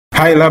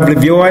Hi lovely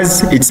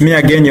viewers, it's me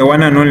again, your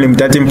one and only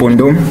Mutati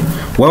Mpundu.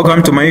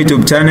 Welcome to my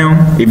YouTube channel.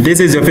 If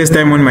this is your first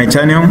time on my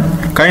channel,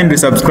 kindly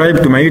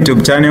subscribe to my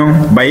YouTube channel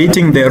by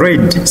hitting the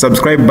red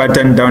subscribe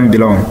button down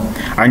below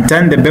and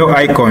turn the bell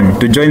icon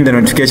to join the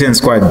notification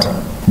squad.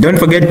 Don't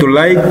forget to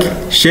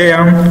like,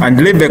 share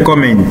and leave a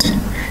comment.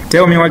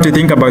 Tell me what you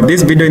think about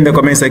this video in the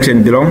comment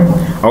section below.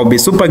 I'll be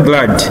super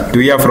glad to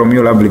hear from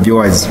you lovely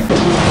viewers.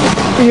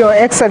 Your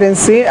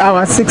Excellency,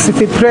 our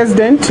 65th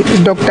President,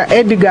 Dr.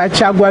 Edgar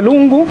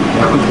Chagwalungu,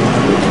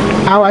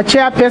 our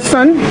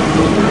Chairperson,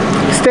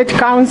 State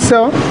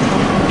Council,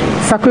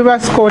 Sakuba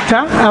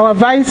Skota, our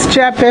Vice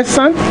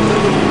Chairperson,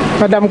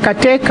 Madam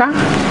Kateka,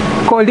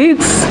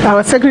 colleagues,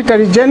 our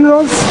Secretary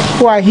Generals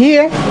who are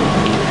here,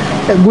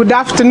 good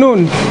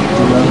afternoon.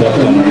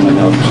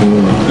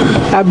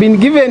 I've been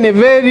given a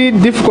very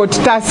difficult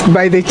task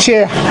by the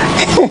chair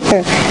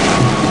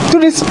to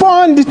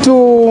respond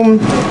to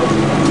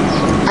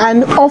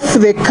an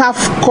off-the-cuff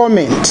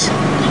comment.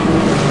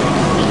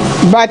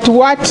 But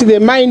what the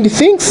mind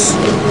thinks,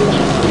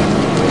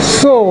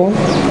 so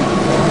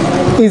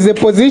is the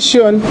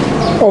position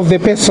of the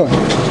person.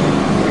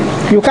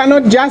 You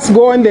cannot just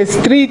go on the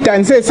street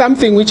and say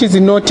something which is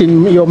not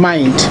in your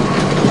mind.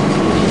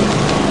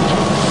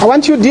 I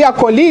want you, dear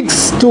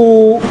colleagues,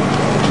 to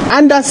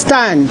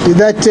understand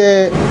that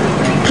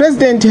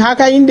President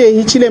Hakainde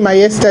Hichilema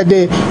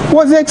yesterday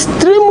was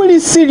extremely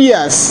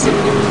serious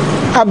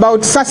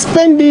about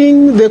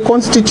suspending the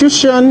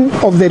Constitution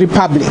of the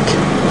Republic.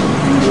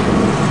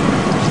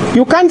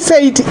 You can't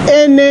say it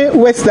any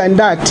worse than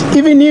that,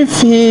 even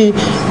if he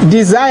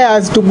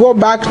desires to go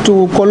back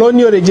to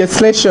colonial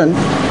legislation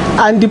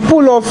and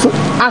pull off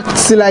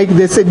acts like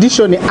the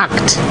Sedition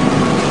Act.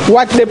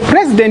 What the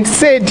President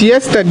said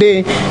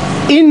yesterday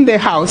in the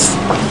House,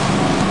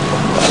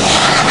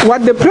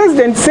 what the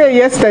President said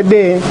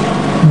yesterday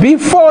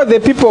before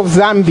the people of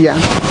Zambia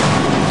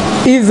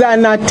is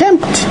an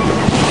attempt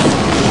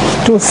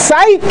to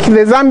psych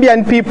the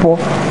Zambian people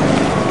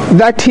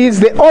that he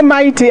is the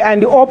almighty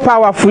and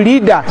all-powerful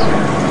leader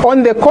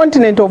on the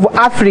continent of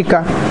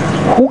Africa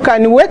who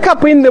can wake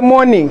up in the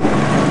morning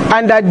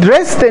and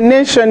address the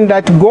nation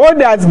that God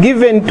has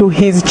given to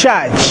his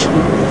charge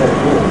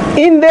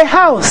in the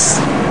House,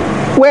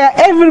 where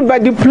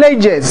everybody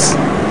pledges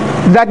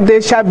that they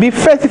shall be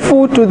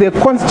faithful to the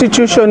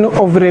Constitution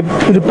of the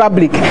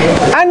Republic,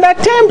 and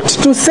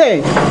attempt to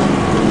say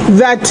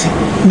that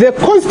the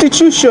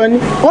Constitution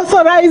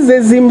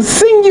authorizes him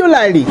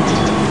singularly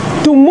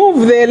to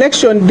move the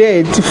election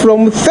date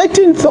from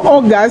 13th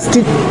August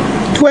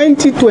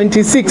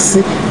 2026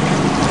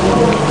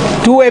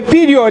 to a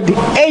period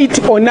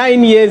 8 or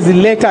 9 years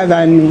later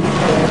than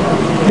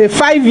the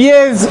 5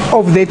 years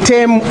of the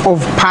term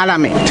of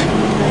Parliament.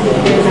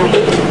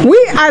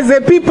 We as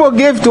a people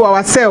gave to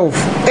ourselves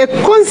a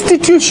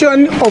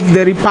Constitution of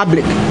the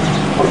Republic.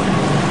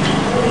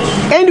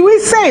 And we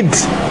said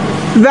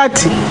that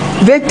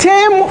the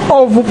term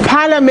of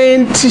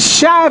Parliament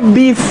shall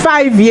be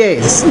 5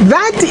 years.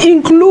 That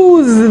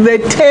includes the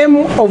term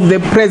of the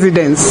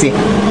presidency.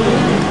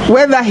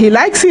 Whether he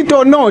likes it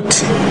or not,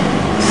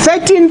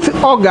 13th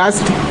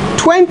August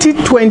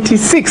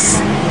 2026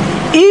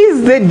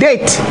 is the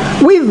date,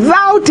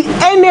 without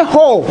any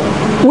hole,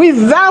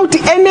 without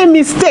any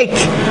mistake,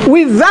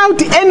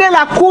 without any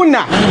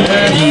lacuna,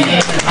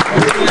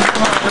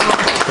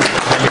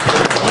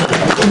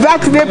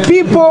 that the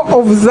people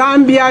of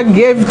Zambia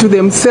gave to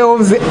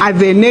themselves at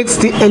the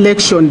next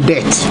election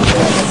date.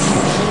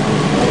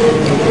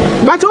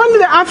 But on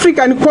the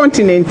African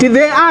continent,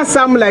 there are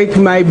some like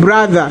my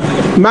brother,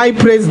 my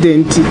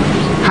president,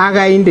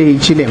 Hakainde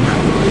Hichilema,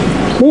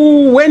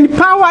 who, when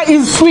power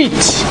is sweet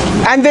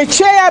and the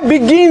chair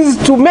begins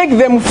to make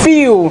them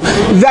feel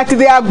that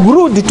they are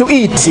good to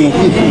eat,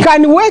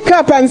 can wake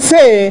up and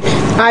say,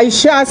 I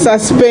shall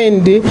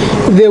suspend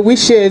the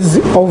wishes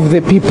of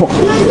the people.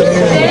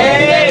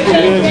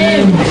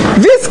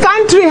 This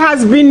country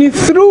has been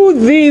through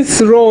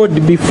this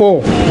road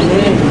before.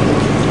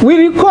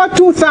 We recall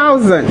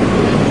 2000.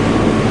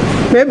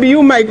 Maybe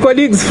you, my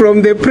colleagues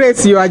from the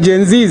press, you are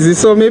Gen Zs,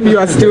 so maybe you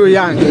are still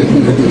young.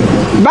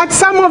 But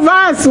some of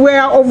us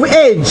were of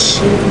age.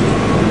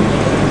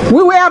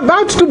 We were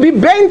about to be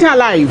burnt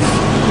alive.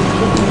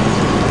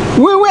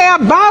 We were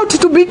about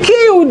to be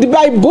killed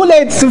by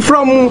bullets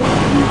from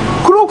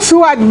crooks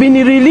who had been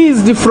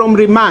released from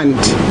remand.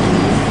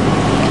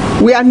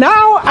 We are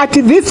now at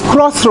this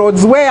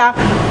crossroads where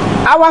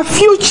our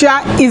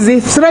future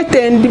is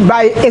threatened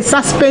by a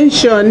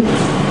suspension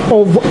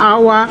of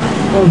our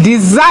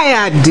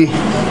desired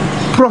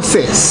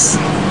process.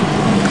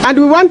 And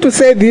we want to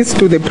say this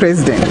to the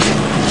President,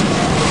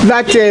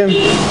 that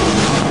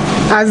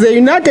as a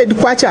United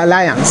Kwacha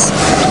Alliance,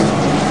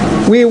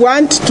 we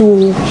want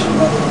to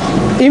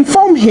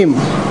inform him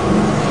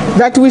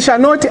that we shall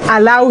not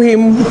allow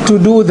him to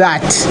do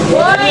that.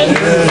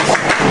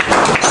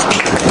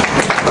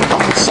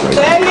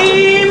 Tell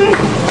him.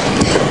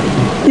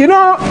 You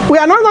know, we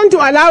are not going to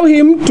allow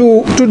him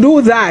to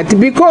do that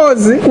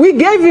because we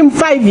gave him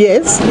 5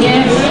 years.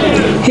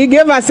 Yes. He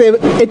gave us a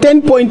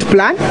 10-point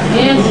plan.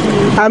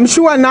 Yes. I'm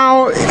sure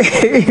now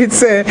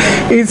it's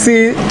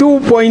 2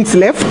 points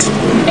left.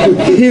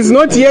 He's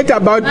not yet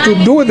about to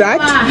do that.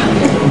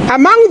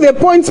 Among the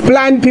points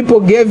plan people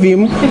gave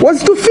him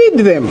was to feed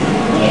them,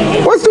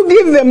 was to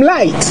give them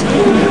light,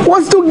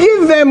 was to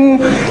give them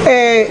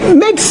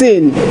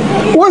medicine,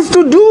 was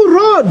to do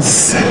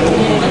roads.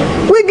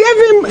 We gave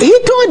him, he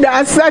told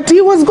us that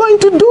he was going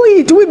to do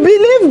it. We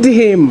believed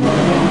him.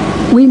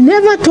 We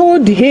never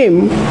told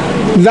him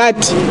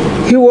that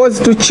he was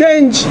to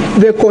change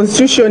the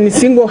constitution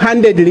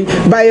single-handedly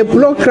by a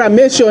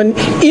proclamation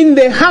in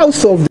the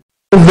House of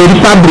the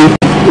Republic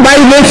by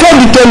the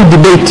 4-term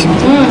debate.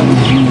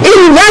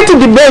 In that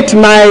debate,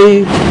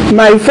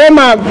 my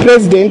former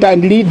president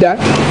and leader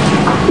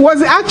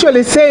was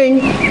actually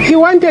saying he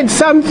wanted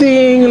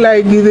something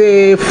like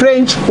the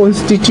French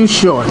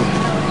Constitution.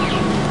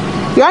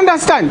 You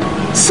understand?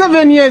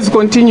 7 years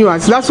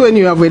continuous, that's when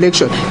you have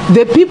election.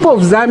 The people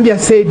of Zambia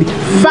said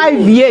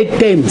 5-year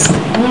terms.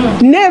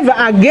 Never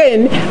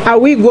again are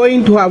we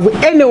going to have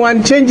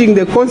anyone changing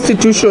the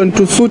constitution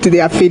to suit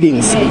their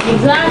feelings.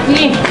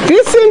 Exactly.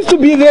 This seems to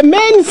be the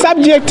main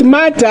subject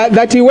matter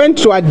that he went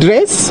to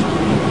address.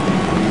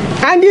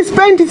 And he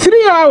spent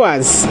 3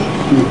 hours.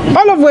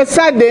 All of a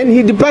sudden,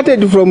 he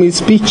departed from his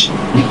speech.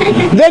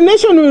 The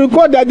nation will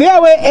record that there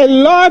were a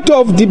lot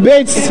of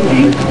debates,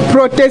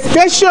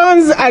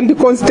 protestations and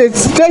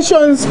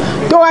contestations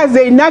towards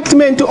the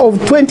enactment of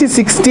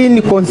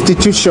 2016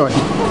 Constitution.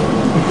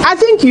 I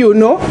think you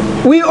know,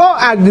 we all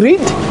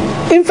agreed.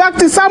 In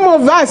fact, some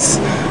of us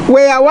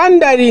were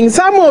wondering,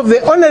 some of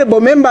the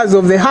honorable members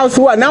of the House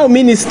who are now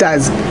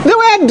ministers, they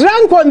were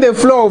drunk on the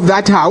floor of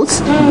that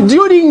House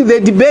during the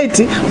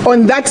debate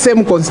on that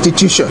same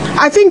constitution.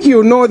 I think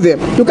you know them.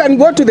 You can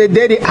go to the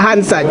Daily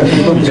Hansard.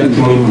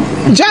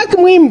 Jack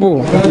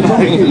Mwimbu.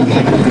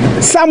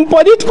 Some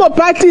political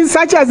parties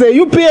such as the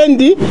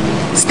UPND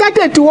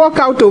started to walk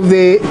out of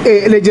the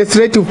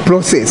legislative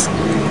process.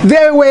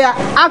 They were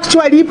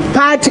actually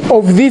part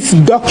of this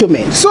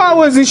document. So I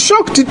was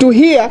shocked to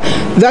hear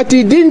that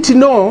he didn't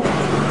know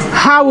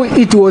how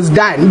it was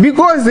done,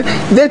 because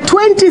the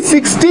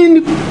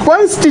 2016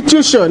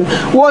 Constitution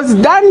was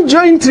done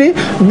jointly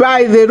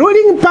by the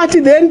ruling party,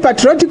 the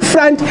Patriotic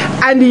Front,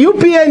 and the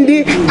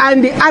UPND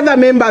and the other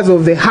members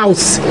of the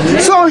House.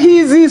 So he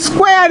is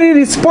squarely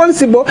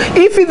responsible.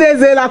 If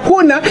there's a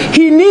lacuna,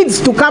 he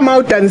needs to come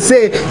out and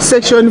say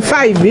Section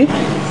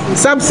 5,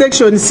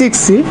 subsection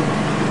 6,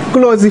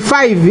 Clause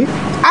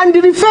 5, and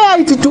refer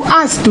it to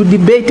us to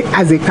debate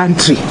as a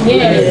country.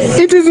 Yes.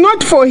 It is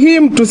not for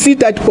him to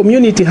sit at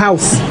community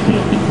house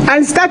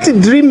and start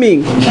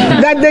dreaming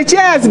that the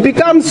chair has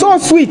become so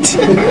sweet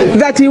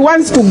that he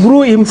wants to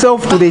glue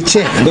himself to the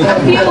chair.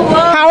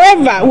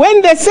 However,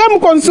 when the same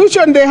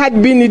constitution they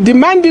had been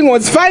demanding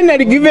was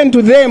finally given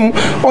to them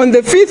on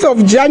the 5th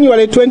of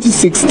January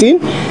 2016,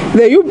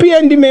 the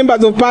UPND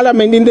members of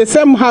parliament in the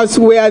same house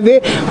where they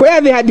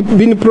had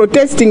been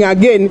protesting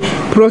again,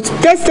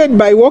 protested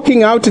by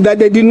walking out that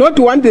they did not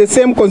want the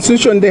same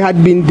constitution they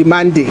had been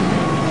demanding.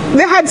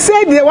 They had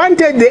said they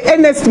wanted the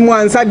Ernest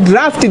Mwansa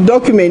draft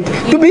document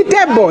to be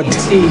tabled.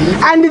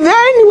 And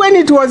then when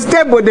it was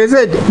tabled, they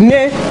said,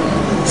 "Ne,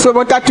 so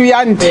Mutati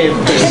yante."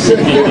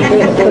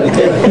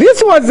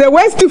 This was the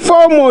worst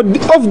form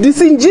of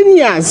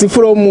disingenuous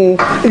from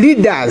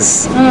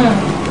leaders.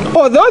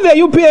 Although the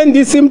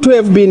UPND seem to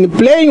have been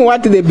playing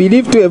what they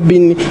believe to have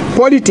been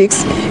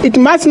politics, it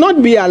must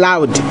not be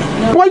allowed.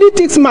 No.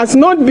 Politics must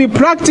not be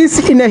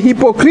practiced in a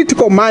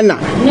hypocritical manner.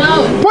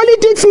 No.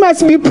 Politics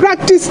must be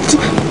practiced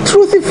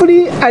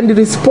truthfully and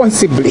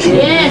responsibly.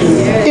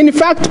 Yes. In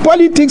fact,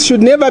 politics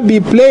should never be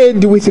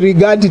played with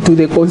regard to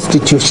the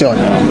Constitution.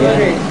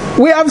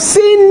 We have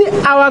seen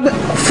our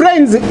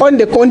friends on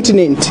the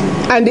continent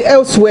and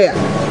elsewhere,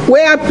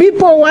 where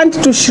people want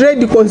to shred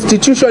the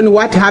Constitution.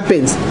 What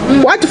happens?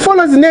 What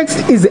follows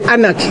next is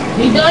anarchy.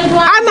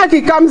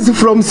 Anarchy comes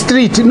from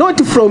street,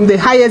 not from the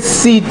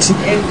highest seat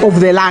of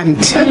the land.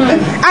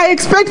 I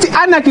expect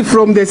anarchy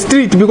from the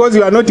street because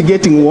you are not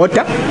getting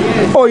water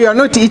or you are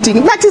not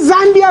eating. But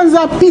Zambians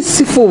are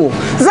peaceful.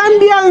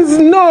 Zambians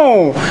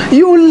know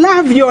you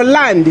love your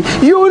land.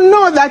 You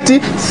know that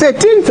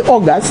 13th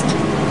August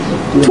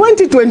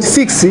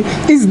 2026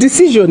 is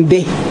decision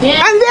day.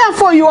 Yeah. And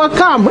therefore you are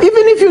calm.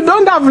 Even if you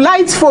don't have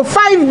lights for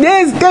 5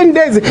 days, 10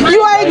 days,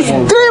 you are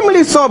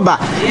extremely sober.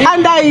 Yeah.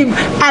 And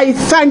I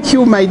thank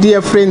you, my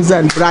dear friends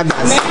and brothers.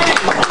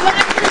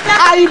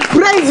 I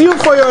praise you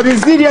for your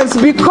resilience,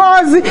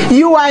 because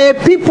you are a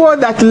people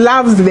that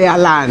loves their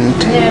land.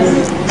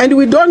 Yes. And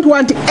we don't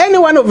want any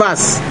one of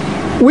us.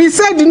 We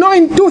said no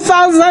in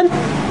 2000.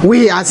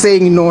 We are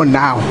saying no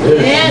now.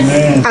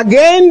 Yes.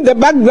 Again, the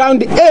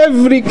background,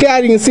 every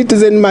caring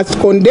citizen must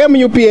condemn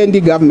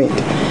UPND government,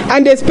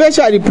 and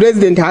especially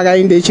President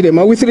Hakainde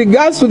Hichilema, with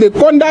regards to the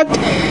conduct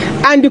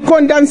and the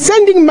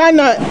condescending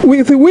manner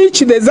with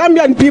which the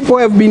Zambian people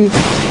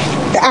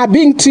are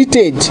being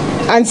treated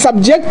and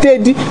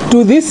subjected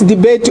to this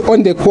debate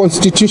on the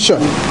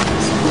Constitution.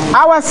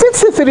 Our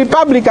 60th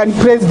Republican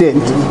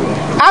President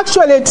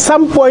actually at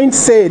some point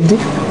said,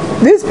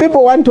 these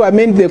people want to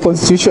amend the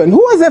constitution. Who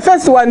was the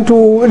first one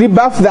to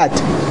rebuff that?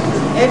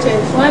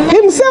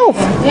 Himself.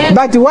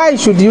 But why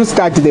should you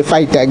start the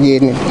fight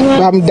again?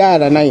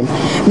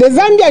 The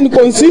Zambian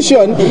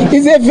constitution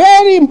is a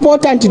very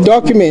important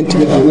document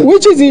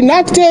which is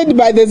enacted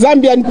by the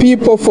Zambian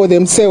people for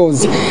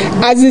themselves.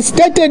 As is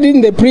stated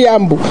in the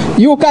preamble,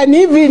 you can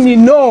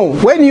even know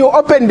when you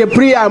open the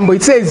preamble,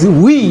 it says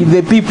we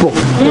the people.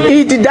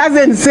 It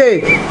doesn't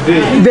say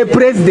the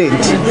president.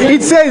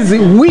 It says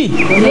we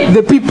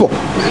the people.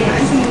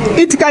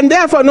 It can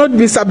therefore not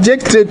be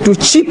subjected to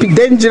cheap,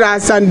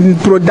 dangerous and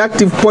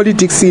productive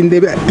politics in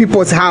the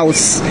people's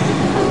house.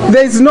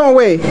 There is no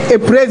way a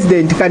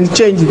president can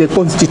change the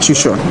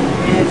constitution.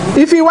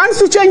 If he wants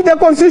to change the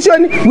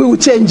constitution, we will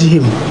change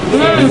him,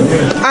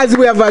 as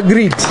we have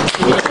agreed.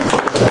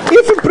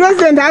 If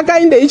President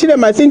Hakainde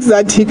Hichilema thinks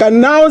that he can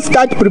now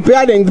start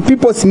preparing the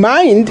people's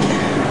mind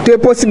to a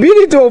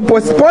possibility of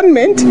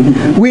postponement,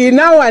 we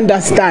now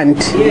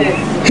understand.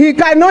 He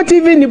cannot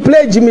even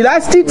play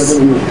gymnastics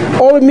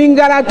or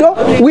mingarato.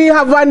 We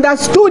have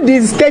understood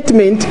his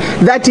statement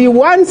that he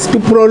wants to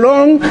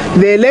prolong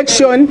the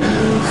election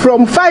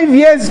from 5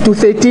 years to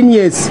 13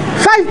 years.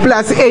 5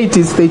 plus 8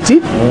 is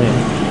 13.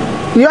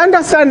 You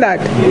understand that?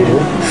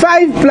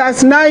 5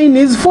 plus 9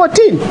 is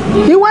 14.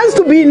 He wants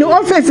to be in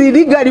office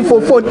illegally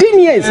for 14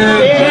 years.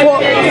 For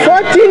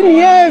 14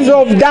 years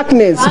of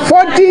darkness,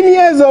 14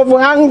 years of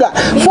hunger,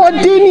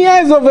 14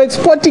 years of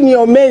exporting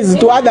your maize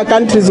to other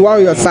countries while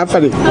you're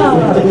suffering. To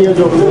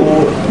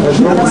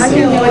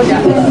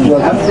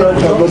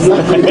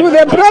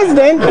the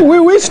president, we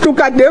wish to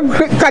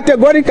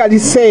categorically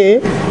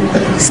say,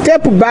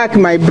 step back,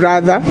 my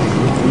brother,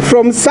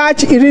 from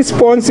such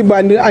irresponsible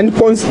and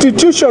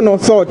unconstitutional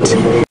thought.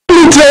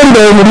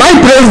 My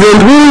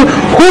president who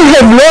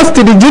have lost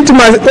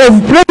legitimacy, of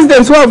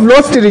presidents who have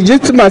lost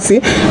legitimacy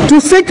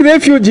to seek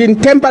refuge in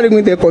tampering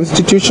with the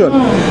constitution.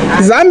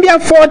 Zambia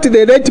fought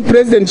the late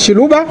President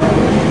Chiluba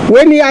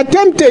when he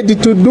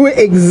attempted to do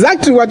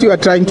exactly what you are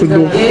trying to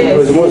do.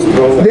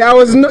 There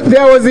was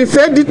a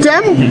third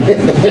term.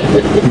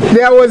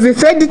 There was a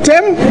third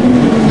term,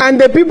 and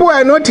the people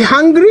were not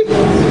hungry.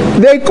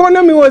 The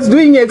economy was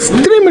doing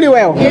extremely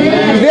well.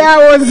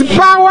 There was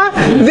power.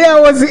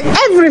 There was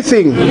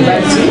everything.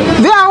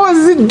 There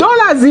was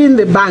dollars in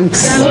the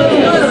banks,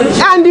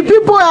 and the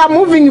people are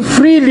moving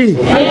freely.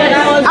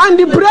 And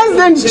the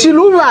President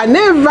Chiluba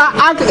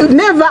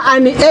never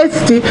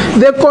unearthed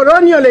the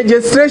colonial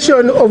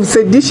legislation of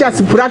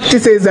seditious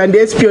practices and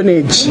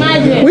espionage,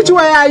 which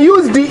were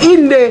used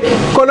in the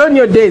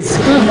colonial days.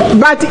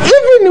 But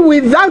even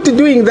without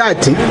doing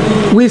that,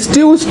 we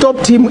still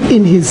stopped him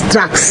in his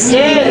tracks.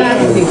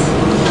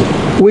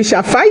 We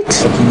shall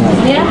fight.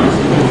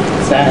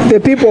 The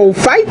people will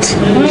fight.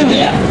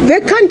 The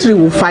country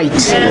will fight.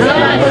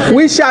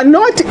 We shall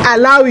not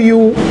allow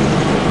you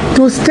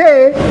to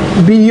stay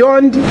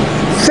beyond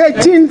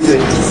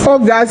 13th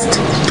August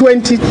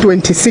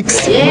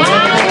 2026.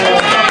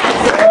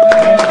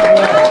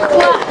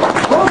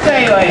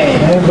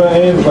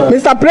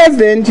 Mr.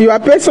 President, you are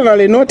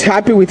personally not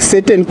happy with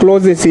certain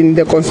clauses in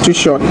the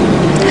Constitution.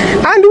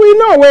 And we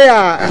know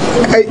where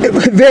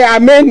there are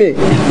many,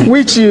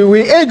 which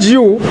we urge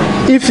you,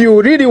 if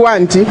you really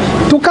want,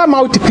 to come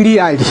out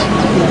clearly.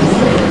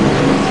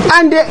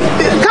 And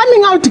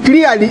coming out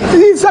clearly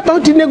is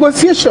about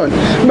negotiation.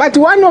 But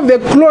one of the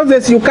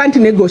clauses you can't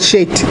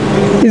negotiate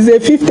is a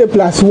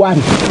 50+1.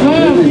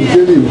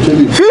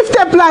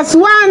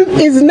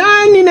 50+1 is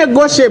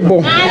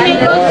non-negotiable.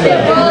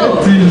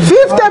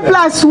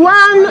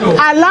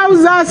 50+1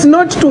 allows us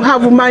not to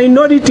have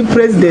minority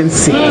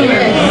presidency.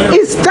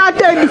 It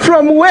started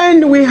from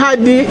when we had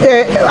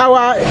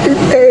our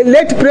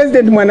late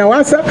President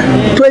Mwanawasa,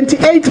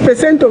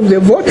 28% of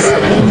the votes,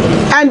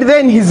 and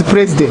then his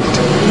president.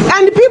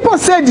 And people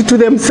said to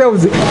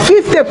themselves,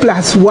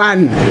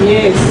 50+1.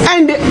 Yes.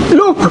 And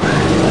look,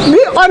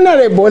 be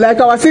honorable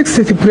like our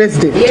 60th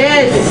president.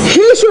 Yes.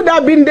 He should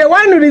have been the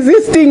one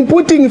resisting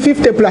putting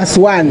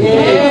 50+1.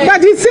 Yes.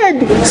 But he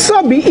said,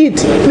 so be it.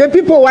 The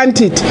people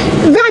want it.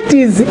 That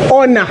is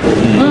honor.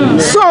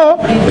 So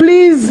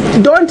please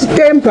don't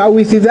tamper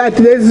with that.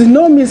 There's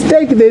no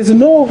mistake, there's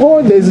no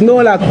hole, there's no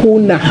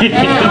lacuna.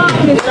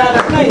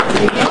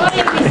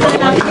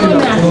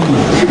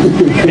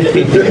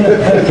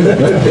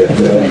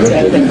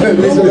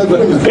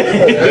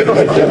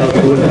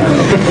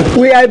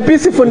 We are a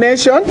peaceful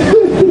nation.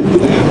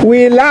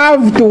 We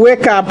love to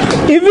wake up.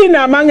 Even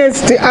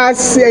amongst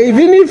us,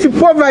 even if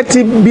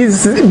poverty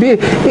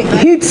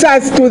hits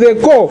us to the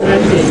core,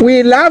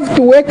 we love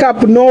to wake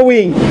up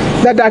knowing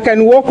that I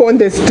can walk on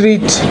the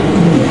street.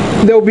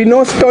 There will be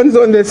no stones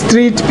on the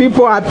street.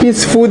 People are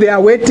peaceful. They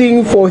are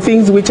waiting for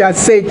things which are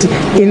set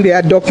in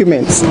their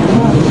documents.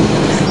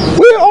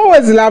 We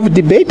always love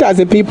debate as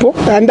a people,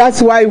 and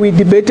that's why we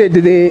debated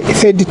the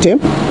third term.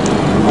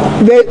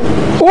 The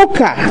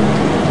Oka,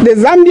 the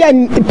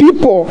Zambian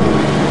people,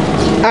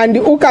 And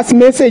UKA's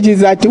message is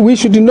that we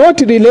should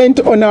not relent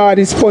on our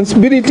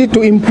responsibility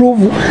to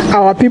improve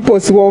our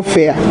people's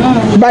welfare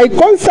by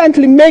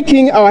constantly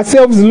making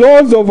ourselves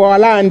laws of our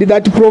land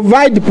that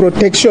provide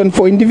protection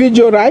for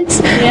individual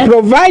rights,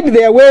 provide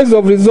their ways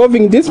of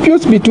resolving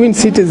disputes between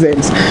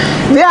citizens.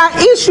 There are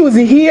issues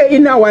here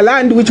in our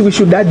land which we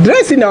should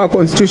address in our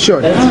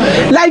constitution,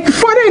 like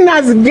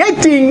foreigners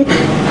getting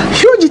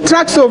huge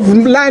tracts of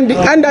land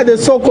under the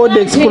so-called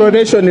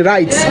exploration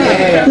rights,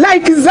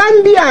 like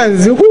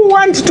Zambians who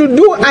want to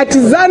do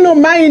artisanal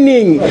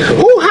mining,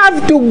 who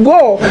have to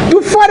go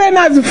to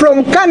foreigners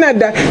from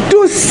Canada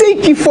to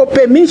seek for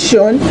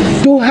permission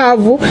to have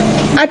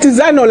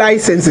artisanal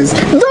licenses.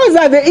 Those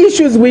are the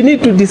issues we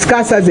need to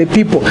discuss as a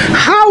people.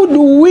 How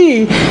do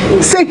we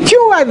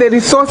secure the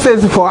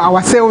resources for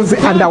ourselves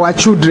and our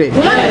children?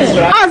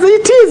 As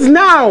it is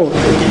now,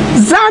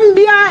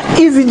 Zambia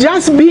is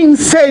just being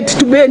said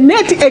to be a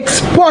net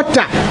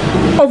exporter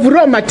of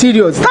raw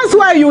materials. That's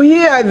why you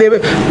hear the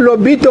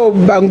Lobito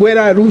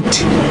Bangwera route.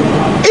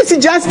 It's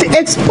just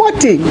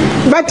exporting.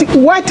 But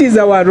what is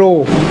our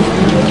role?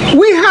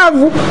 We have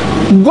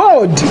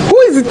God. Who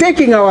is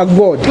taking our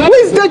gold? Who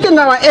is taking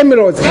our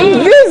emeralds?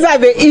 These are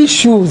the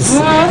issues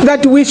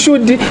that we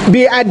should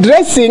be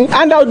addressing,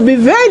 and I would be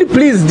very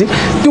pleased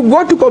to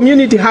go to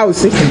community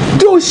house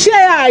to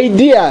share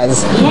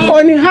ideas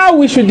on how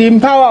we should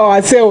empower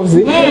ourselves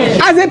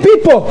as a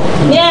people.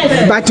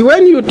 But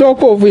when you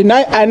talk of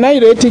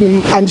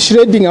annihilating and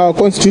shredding our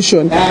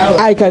constitution,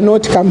 I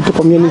cannot come to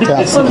community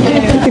house.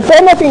 If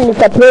anything,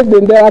 Mr.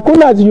 President, the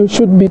lacunas you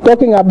should be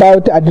talking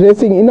about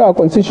addressing in our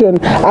constitution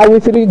are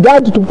with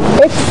regard to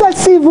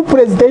excessive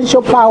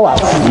presidential powers.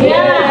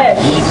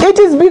 It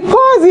is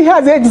because he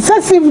has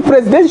excessive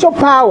presidential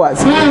powers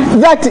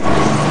that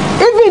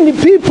even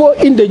the people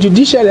in the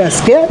judiciary are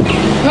scared.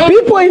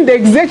 People in the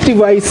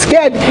executive are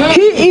scared.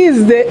 He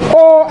is the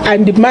all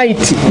and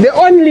mighty, the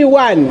only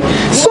one.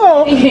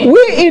 So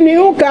we in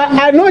UKA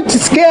are not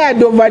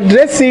scared of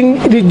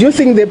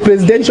reducing the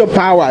presidential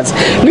powers,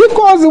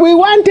 because we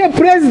want a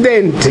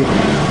president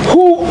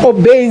who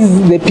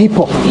obeys the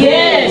people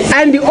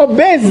and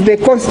obeys the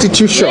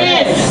constitution.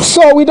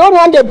 So we don't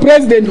want a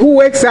president who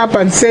wakes up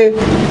and say,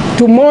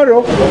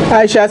 tomorrow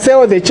I shall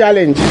sell the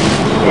challenge.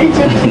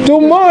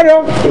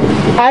 Tomorrow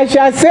I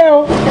shall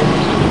sell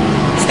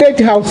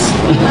State House.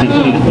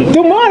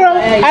 Tomorrow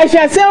I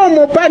shall sell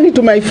Mopani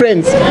to my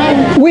friends.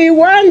 We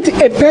want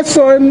a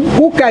person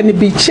who can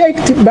be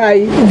checked by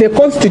the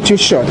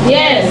constitution.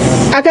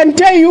 I can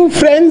tell you,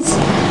 friends,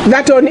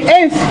 that on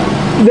earth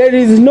there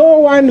is no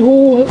one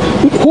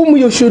whom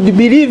you should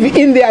believe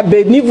in their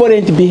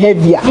benevolent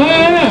behavior.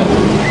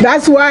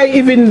 That's why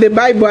even the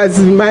Bible, as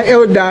my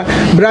elder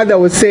brother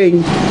was saying,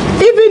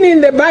 even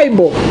in the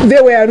Bible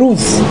there were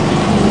rules.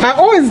 I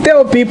always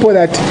tell people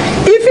that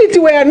if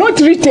it were not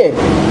written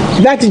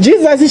that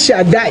Jesus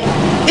shall die,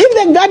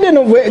 in the Garden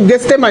of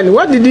Gethsemane,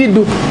 what did he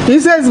do? He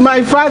says,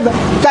 my Father,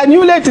 can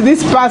you let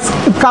this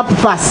cup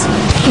pass?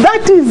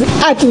 That is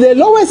at the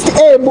lowest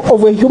ebb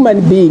of a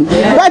human being.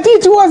 But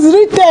it was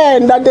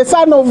written that the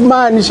Son of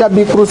Man shall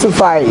be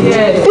crucified.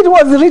 It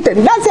was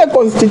written. That's a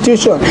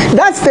constitution.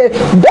 That's the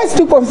best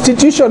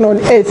constitution on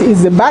earth,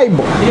 is the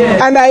Bible.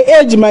 And I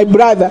urge my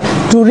brother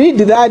to read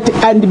that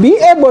and be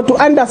able to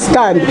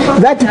understand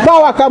that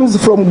power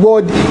comes from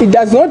God. It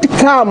does not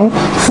come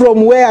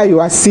from where you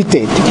are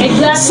seated.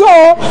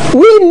 So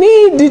we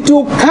need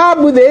to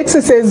curb the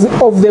excesses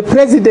of the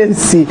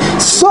presidency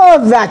so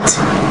that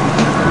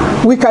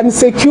we can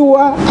secure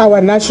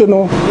our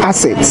national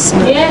assets.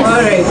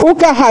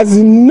 UKA has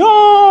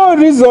no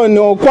reason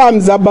or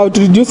qualms about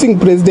reducing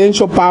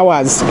presidential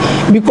powers,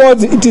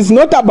 because it is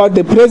not about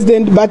the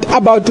president but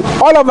about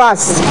all of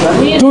us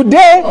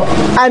today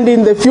and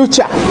in the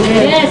future.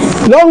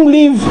 Long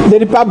live the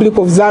Republic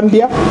of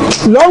Zambia.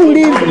 Long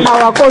live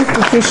our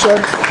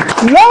constitution.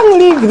 Long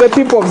live the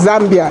people of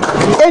Zambia.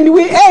 And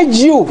we urge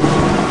you,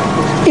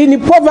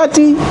 in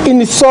poverty,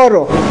 in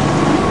sorrow,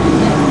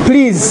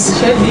 please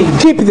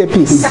keep the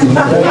peace.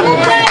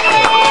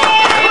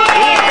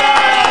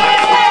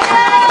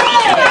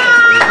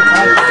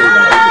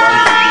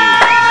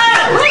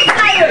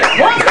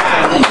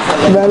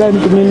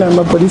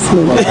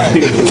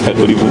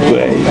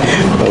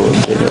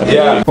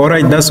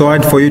 Alright, that's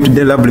all for you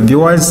today, lovely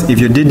viewers. If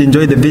you did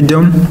enjoy the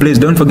video, please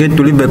don't forget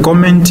to leave a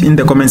comment in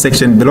the comment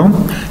section below.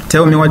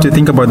 Tell me what you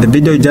think about the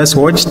video you just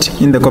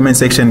watched in the comment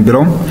section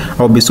below.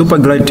 I'll be super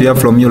glad to hear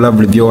from you,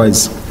 lovely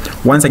viewers.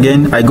 Once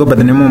again, I go by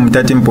the name of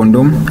Mutati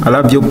Mpundu. I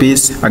love you,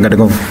 peace, I gotta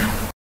go.